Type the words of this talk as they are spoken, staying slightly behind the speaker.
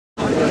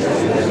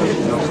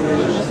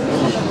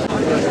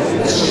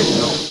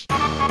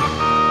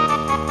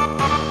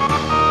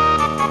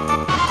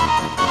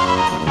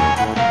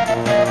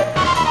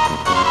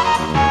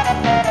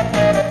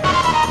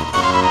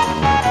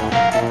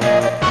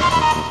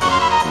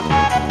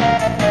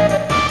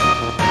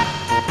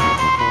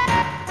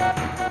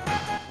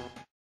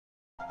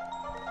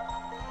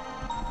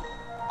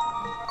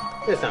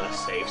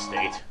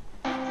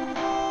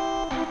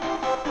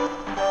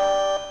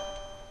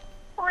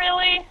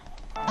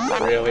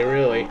Really,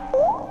 really.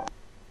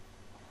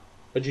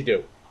 What'd you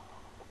do?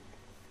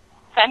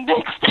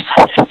 Fendix.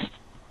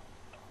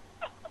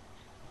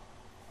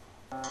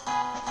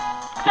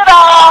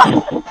 Ta-da!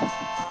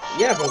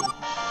 Yeah, but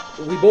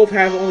we both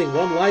have only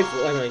one life,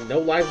 I mean, no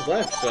lives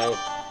left, so...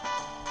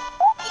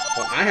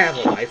 Well, I have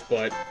a life,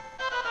 but...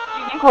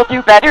 Do you think we'll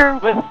do better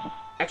with...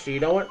 Actually, you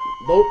know what?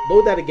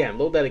 Load that again.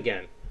 Load that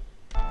again.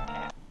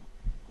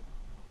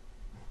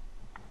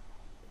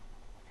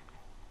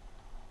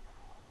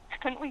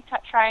 Couldn't we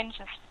try and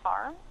just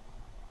farm?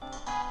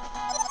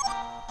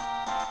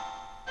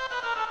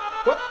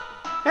 What?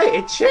 Hey,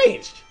 it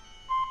changed!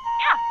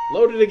 Yeah.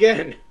 Load it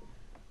again.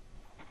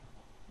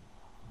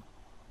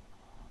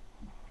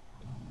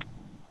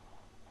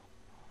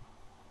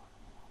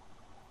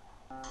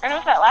 I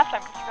noticed that last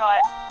time because you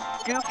got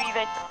Goofy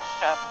then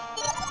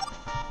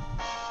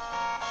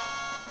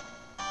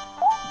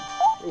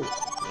Ooh,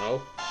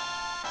 no.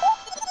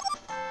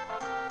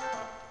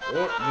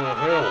 What the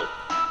hell?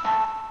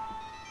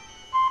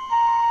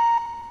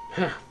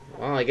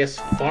 Well, I guess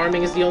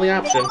farming is the only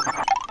option. So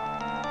I'm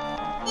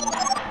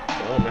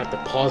gonna have to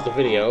pause the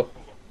video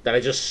that I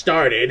just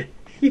started.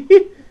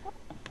 Either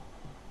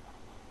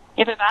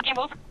that game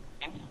over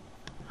screen.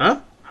 Huh?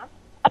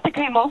 That's the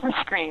game over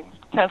screen.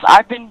 Because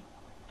I've been,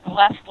 the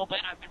last little bit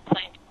I've been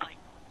playing, like,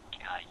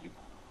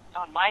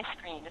 on my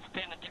screen, it's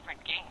been a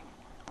different game.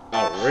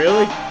 Oh,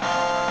 really?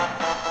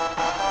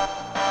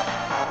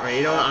 Alright,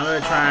 you know what? I'm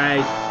gonna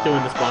try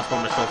doing this boss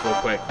by myself real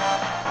quick.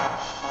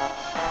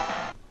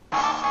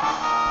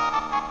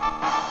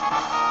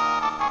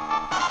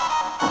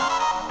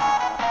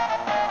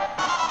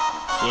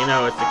 So you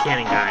know, it's the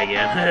cannon guy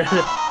again.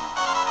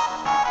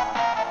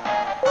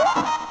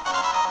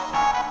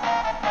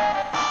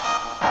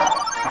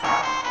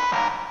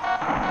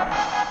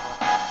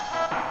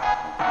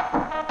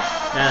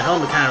 That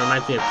helmet kind of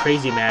reminds me of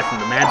Crazy Mad from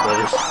the Mad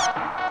Brothers.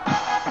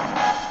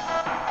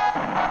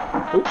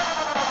 Oop.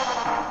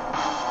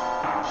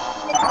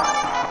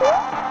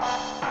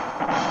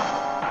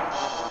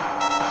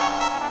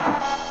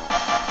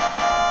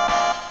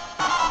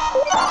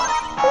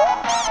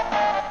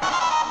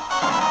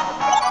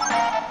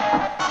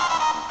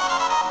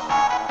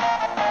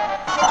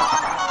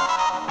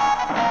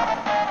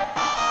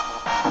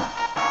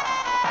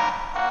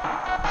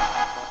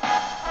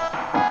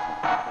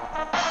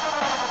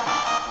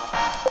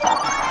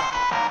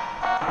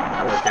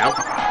 That worked out.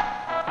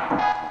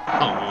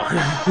 Aww.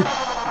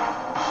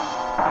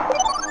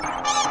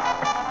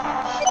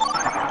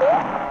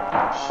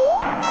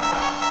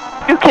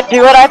 You can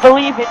do it, I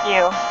believe in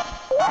you.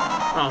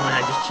 Oh man,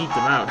 I just cheaped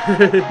him out.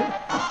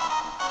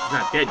 He's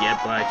not dead yet,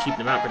 but I cheaped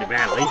him out pretty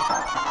badly.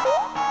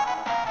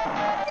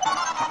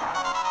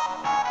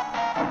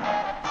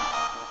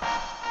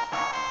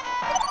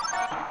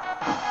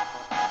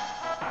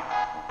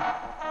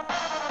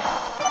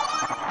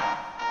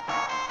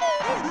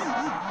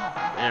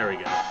 There we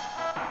go.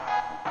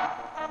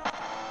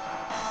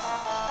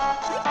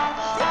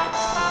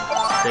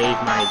 Save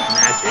my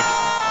magic,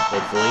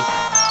 hopefully.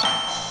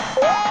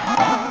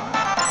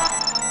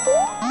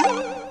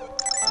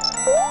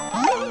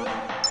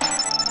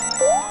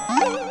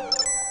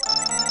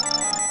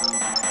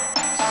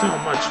 So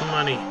much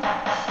money.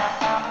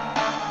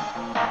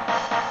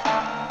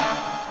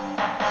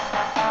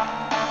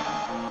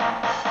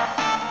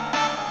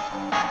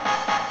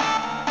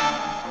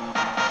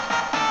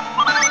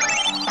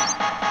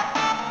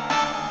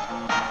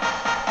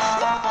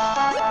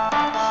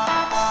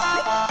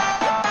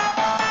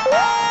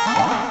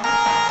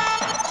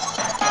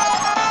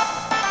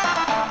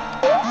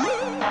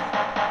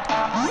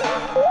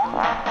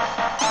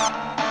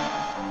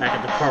 Back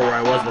at the part where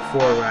I was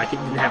before, where I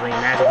didn't have any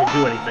magic to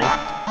do anything.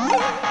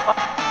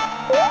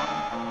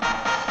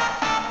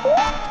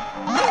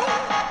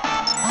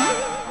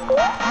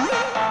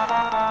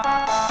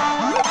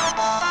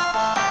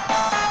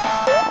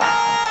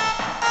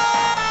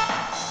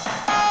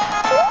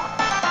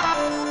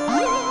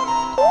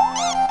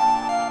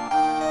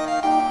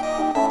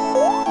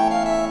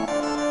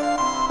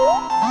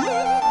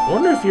 I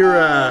wonder if your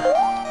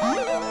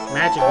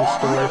magic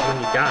restores when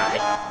you die.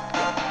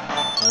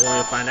 I'll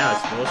only find out, I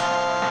suppose.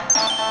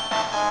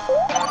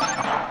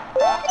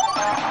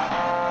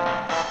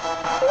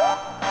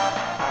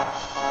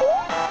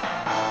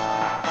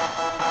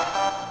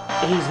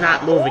 He's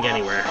not moving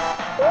anywhere.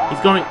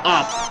 He's going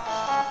up.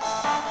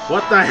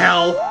 What the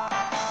hell?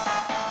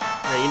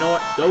 Hey, you know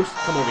what? Ghost,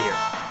 come over here.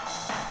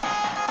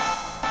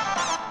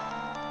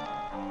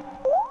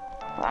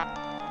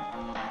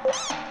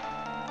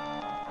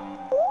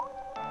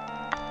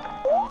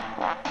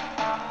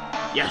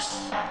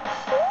 Yes!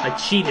 I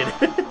cheated.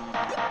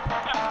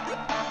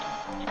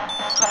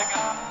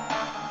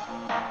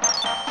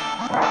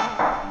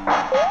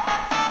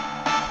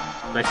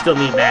 But I still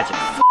need magic.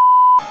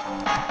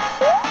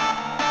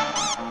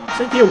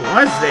 What idea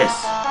was this?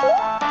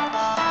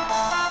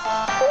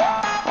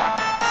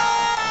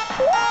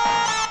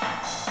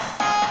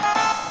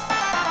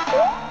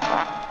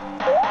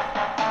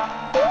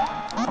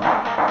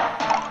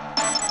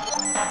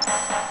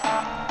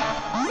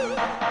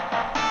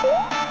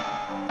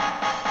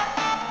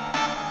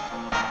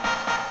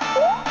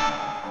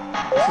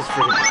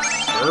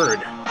 bird.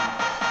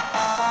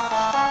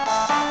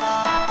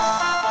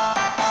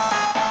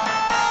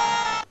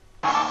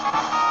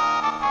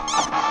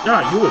 No,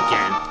 you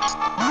again.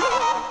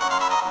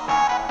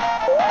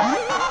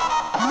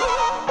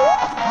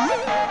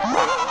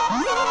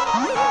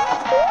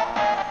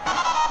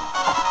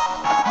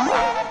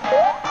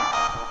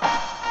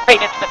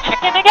 Wait, it's the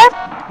chicken again?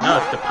 No,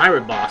 it's the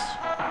pirate boss.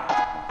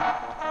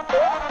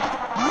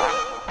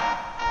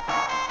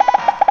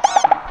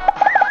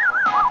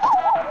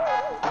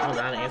 Well,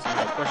 that answers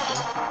my question.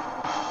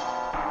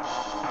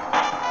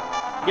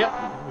 Yep,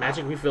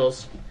 magic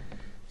refills.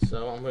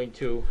 So I'm going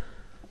to.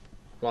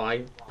 Well,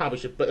 I probably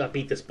should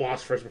beat this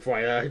boss first before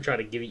I try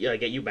to get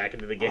you back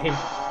into the game.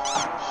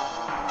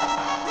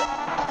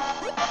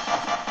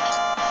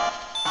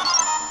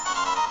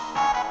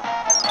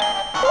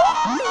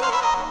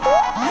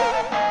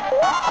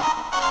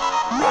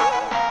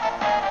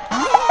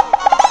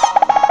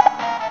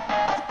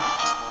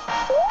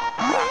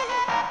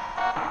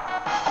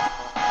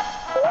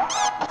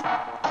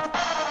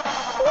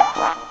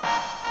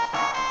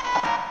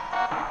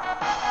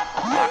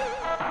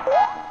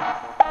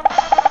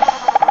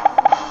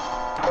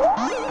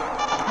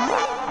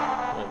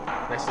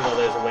 Nice to know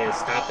there's a way to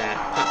stop that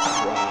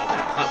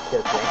hot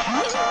cork rush.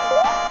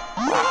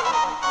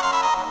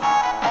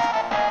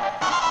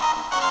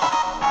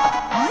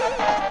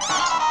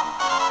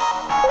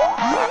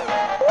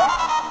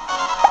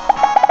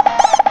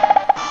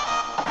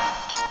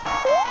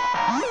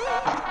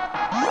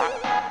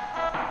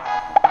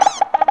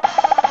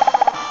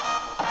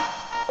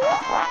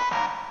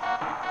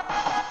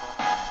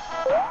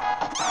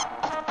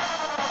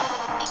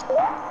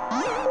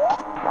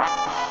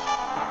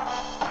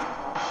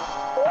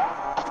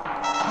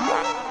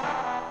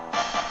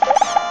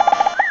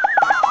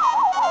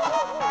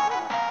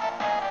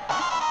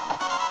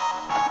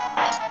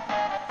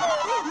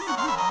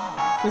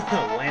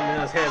 Landing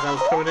on his head as I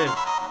was coming in.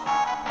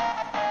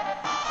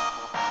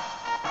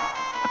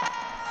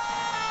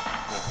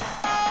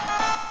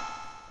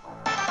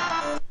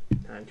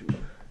 Okay. Time to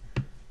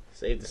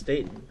save the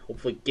state and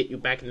hopefully get you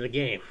back into the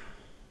game.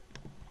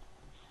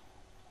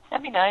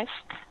 That'd be nice.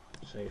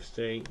 Save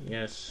state,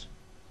 yes.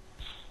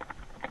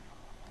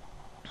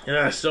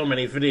 So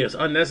many videos,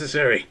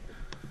 unnecessary.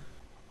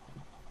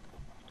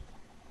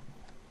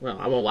 Well,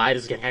 I won't lie,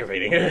 this is getting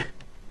aggravating. Yeah.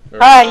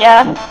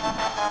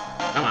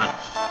 Come on.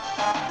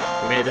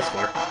 We made it this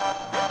far.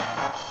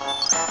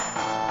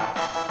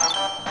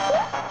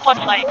 One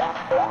fight.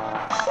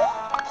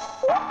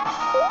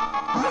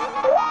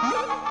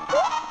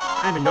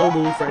 I'm in no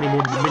mood for any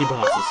more mini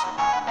bosses.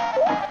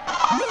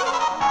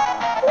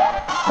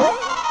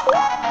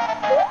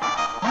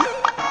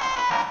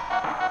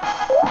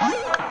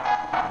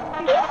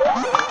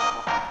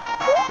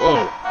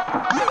 Whoa.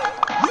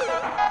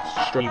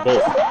 Destroy you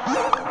both.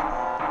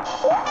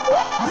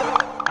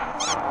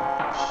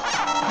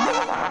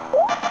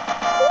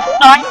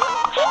 Nine.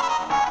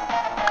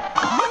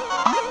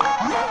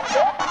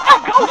 Oh,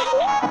 ghost!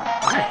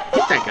 I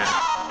hit that guy.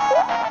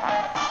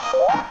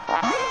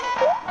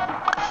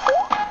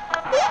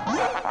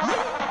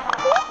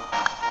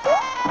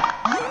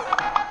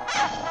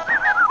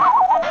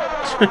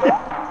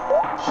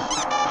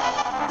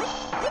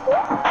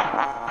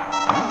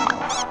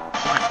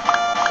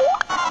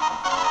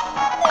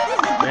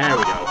 There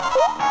we go.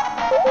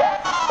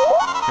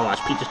 Oh,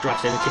 watch, Pete just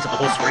drops in and takes up the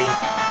whole screen.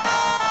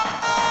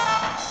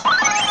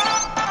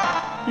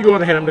 You go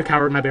on ahead, I'm gonna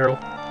cower in my barrel.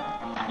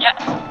 Yeah.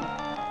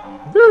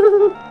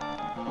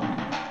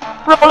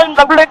 Rolling,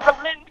 rolling,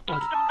 rolling. Them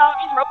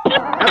doggies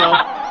rolling. Hello.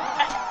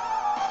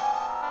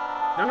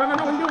 No, what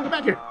are you doing? Get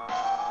back here.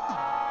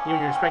 You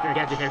and your Inspector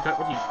Gadget haircut,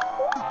 what are you?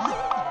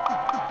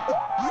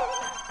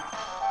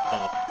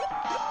 Oh.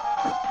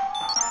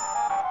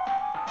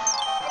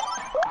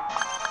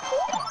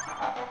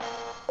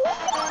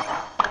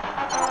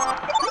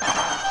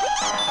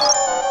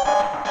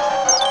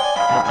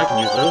 Oh, I can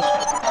use those.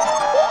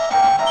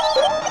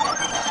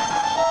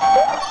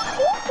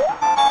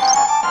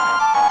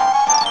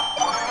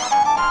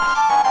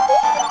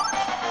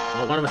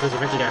 Well, one of us is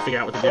eventually gotta figure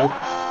out what to do.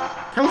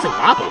 Kind of looks like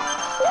Wobble.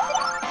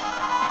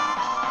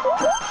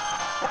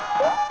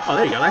 Oh,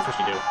 there you go, that's what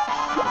you do.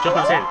 Jump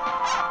on his head.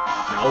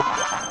 No.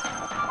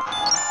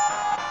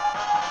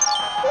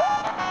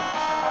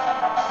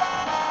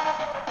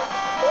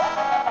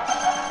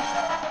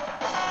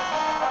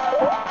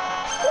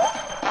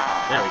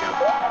 There we go.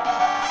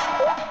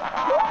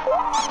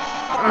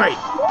 Alright.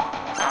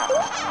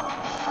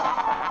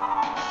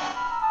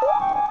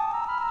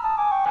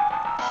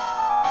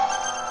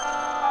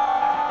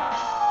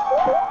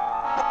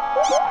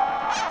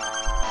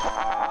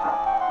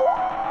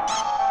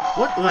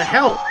 What the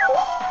hell?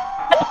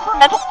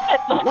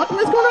 What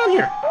is going on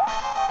here?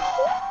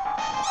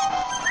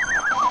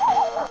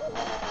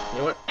 You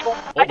know what?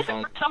 Hold the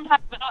phone.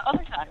 Sometimes, but not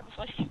other times.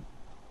 I'm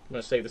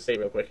gonna save the state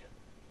real quick.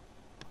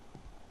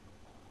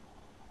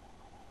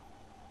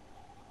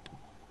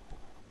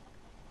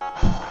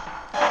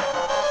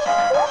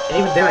 And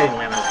even then I didn't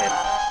land on his head.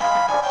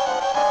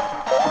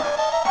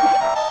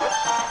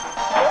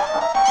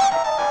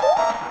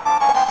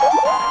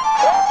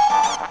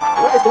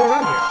 What is going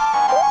on here?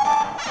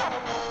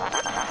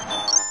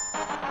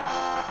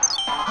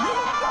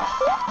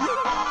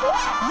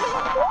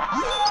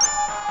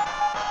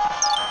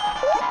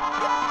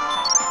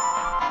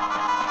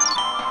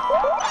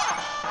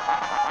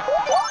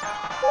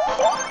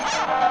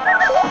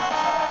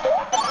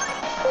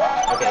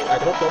 Okay,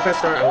 don't press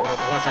start. I want to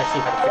try to see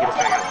if I can figure this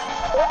guy out.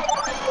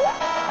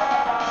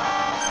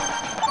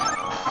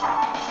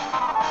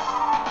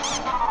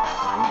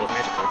 I need those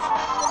magic cards.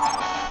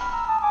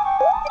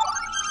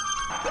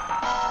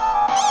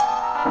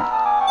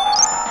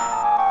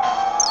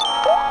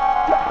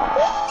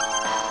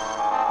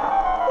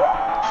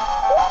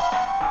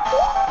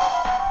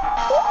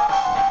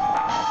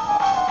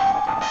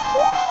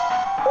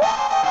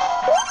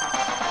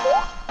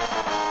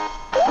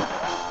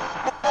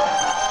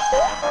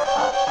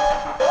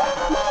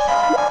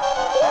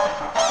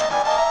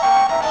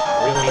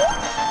 Really?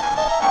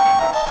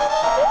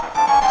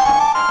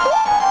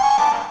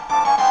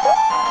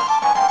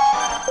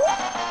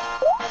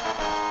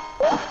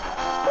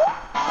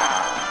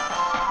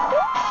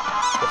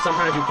 But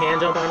sometimes you can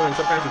jump on them and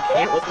sometimes you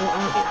can't. What's going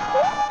on here?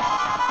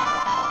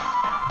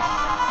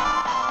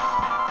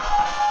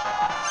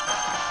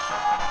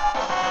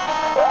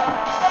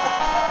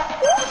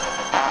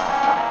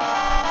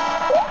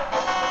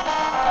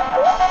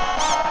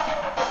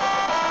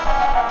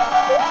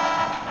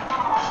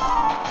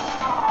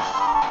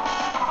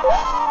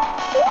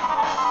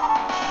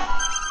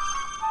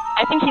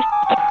 I think he's...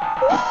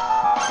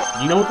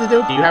 Do you know what to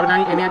do? Do you have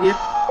any idea?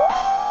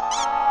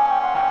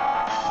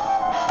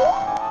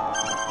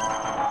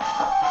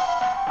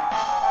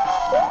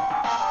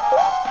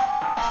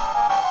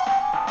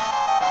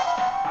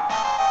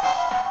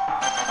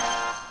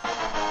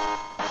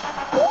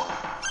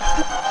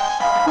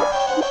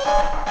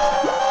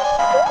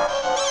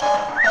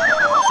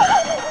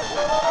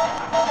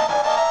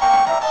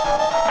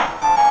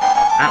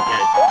 I don't get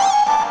it.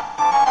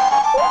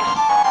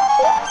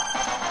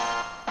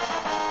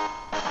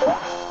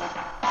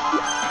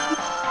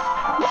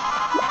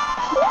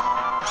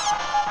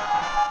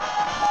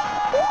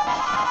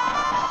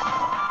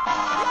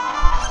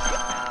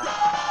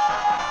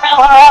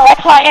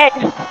 That's my egg!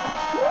 It's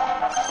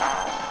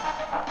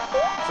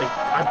like,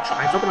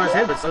 I'm jumping on his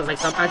head, but it's like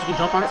sometimes you can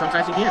jump on it,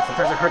 sometimes you can't.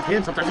 Sometimes it hurts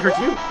him, sometimes it hurts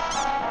you.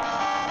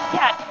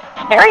 Yeah,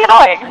 it's very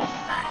annoying.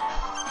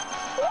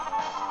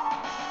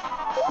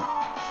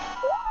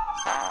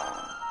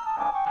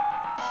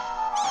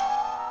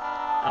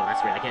 Oh,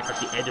 that's weird. I can't touch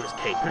the edge of his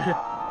cape.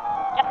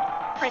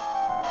 Yep, pretty.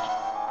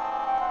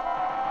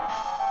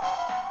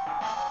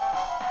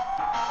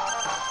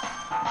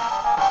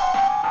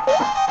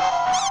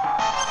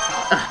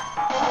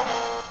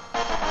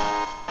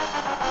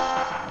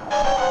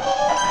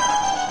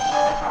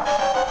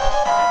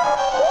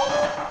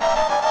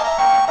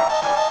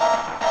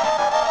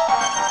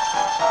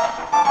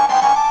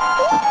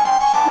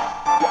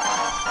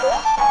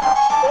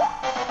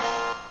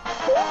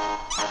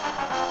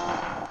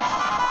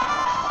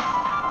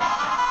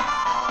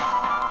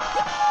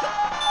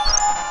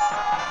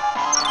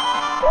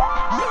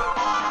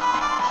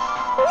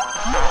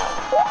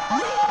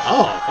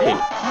 Oh, hey.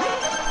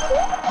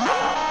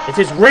 It's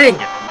his ring!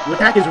 You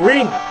attack his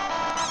ring!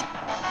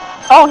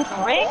 Oh, his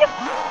ring?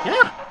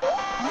 Yeah!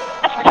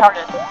 That's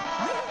retarded.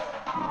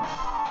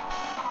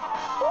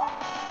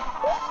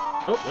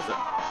 Oh, what's up?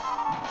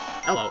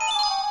 Hello.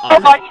 Oh, this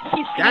is- God,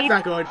 he's that's sweet.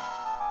 not good.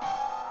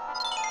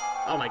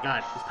 Oh my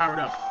god, he's powered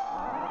up.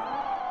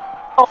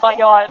 Oh my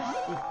god.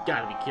 You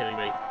gotta be kidding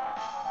me.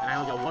 And I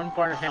only got 1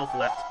 part of health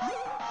left.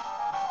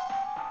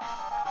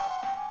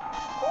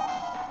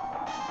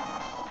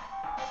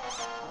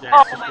 That's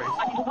Oh just my crazy.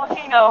 god, he's a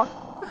volcano.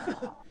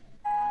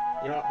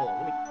 You know what? Hold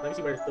on. Let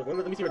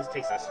me see where this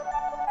takes us.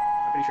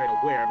 I'm pretty sure I know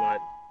where, but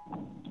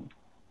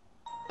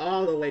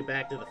all the way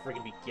back to the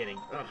friggin' beginning.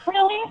 Ugh,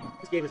 Really?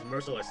 this game is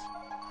merciless.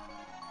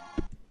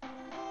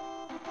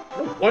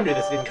 No wonder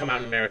this didn't come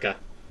out in America.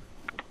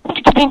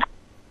 It's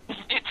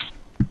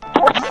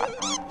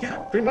Yeah,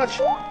 pretty much.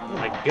 Oh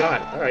my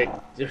god. All right.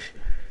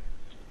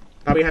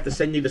 Probably have to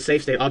send you the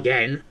save state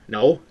again.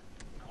 No.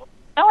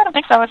 No, I don't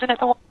think so. Isn't it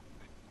the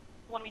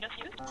one we just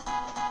used?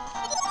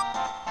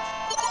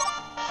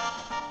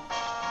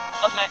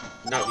 Wasn't it?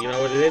 No. You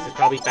know what it is? It's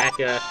probably back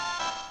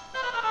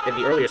in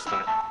the earlier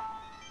spot.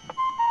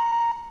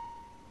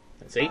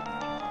 Let's see.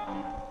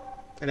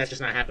 And that's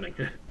just not happening.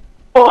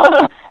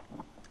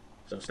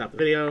 So stop the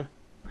video.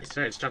 I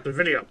said stop the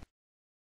video.